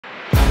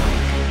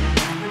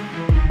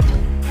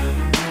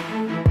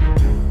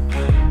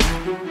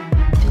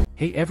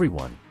Hey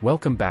everyone,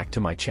 welcome back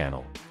to my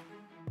channel.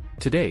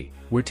 Today,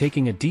 we're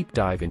taking a deep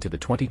dive into the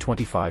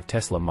 2025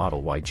 Tesla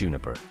Model Y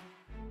Juniper.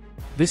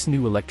 This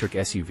new electric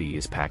SUV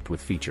is packed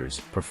with features,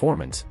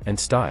 performance, and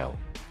style.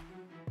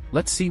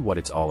 Let's see what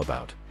it's all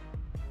about.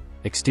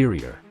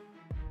 Exterior.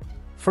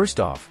 First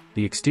off,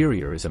 the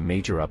exterior is a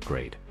major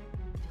upgrade.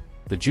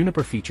 The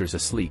Juniper features a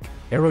sleek,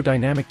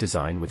 aerodynamic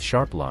design with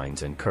sharp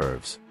lines and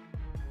curves.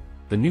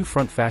 The new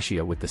front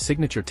fascia with the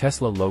signature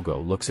Tesla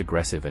logo looks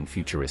aggressive and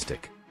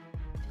futuristic.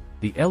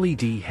 The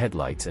LED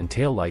headlights and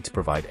taillights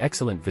provide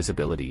excellent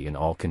visibility in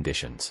all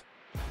conditions.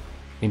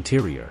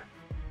 Interior.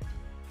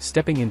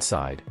 Stepping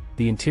inside,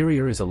 the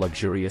interior is a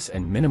luxurious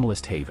and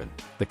minimalist haven.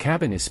 The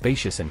cabin is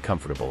spacious and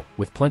comfortable,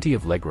 with plenty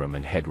of legroom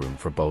and headroom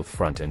for both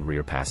front and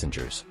rear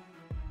passengers.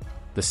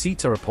 The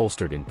seats are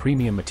upholstered in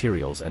premium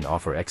materials and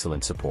offer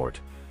excellent support.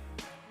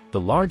 The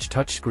large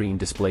touchscreen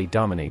display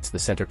dominates the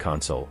center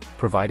console,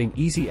 providing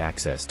easy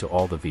access to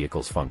all the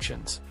vehicle's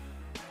functions.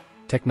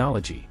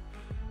 Technology.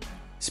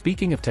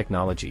 Speaking of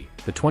technology,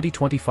 the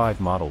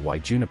 2025 Model Y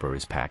Juniper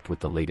is packed with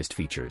the latest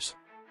features.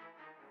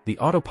 The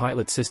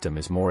autopilot system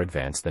is more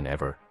advanced than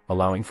ever,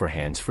 allowing for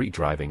hands-free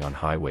driving on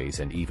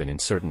highways and even in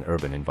certain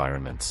urban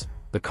environments.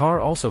 The car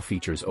also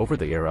features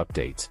over-the-air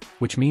updates,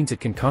 which means it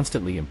can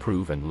constantly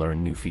improve and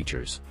learn new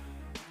features.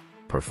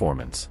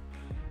 Performance.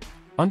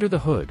 Under the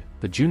hood,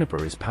 the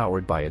Juniper is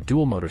powered by a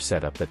dual-motor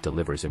setup that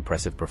delivers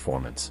impressive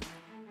performance.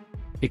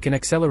 It can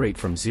accelerate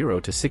from 0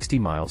 to 60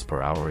 miles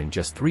per hour in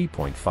just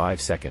 3.5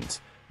 seconds,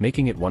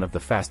 making it one of the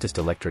fastest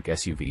electric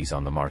SUVs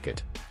on the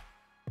market.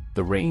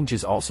 The range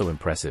is also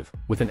impressive,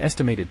 with an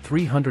estimated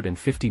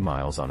 350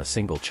 miles on a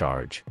single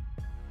charge.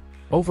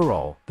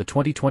 Overall, the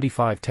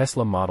 2025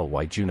 Tesla Model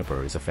Y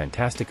Juniper is a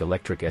fantastic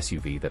electric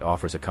SUV that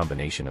offers a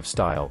combination of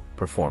style,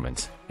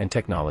 performance, and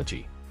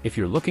technology. If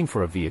you're looking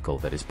for a vehicle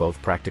that is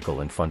both practical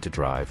and fun to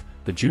drive,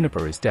 the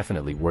Juniper is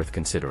definitely worth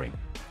considering.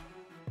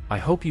 I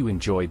hope you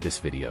enjoyed this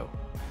video.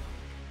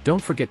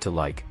 Don't forget to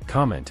like,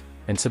 comment,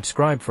 and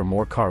subscribe for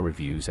more car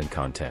reviews and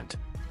content.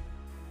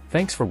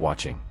 Thanks for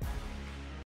watching.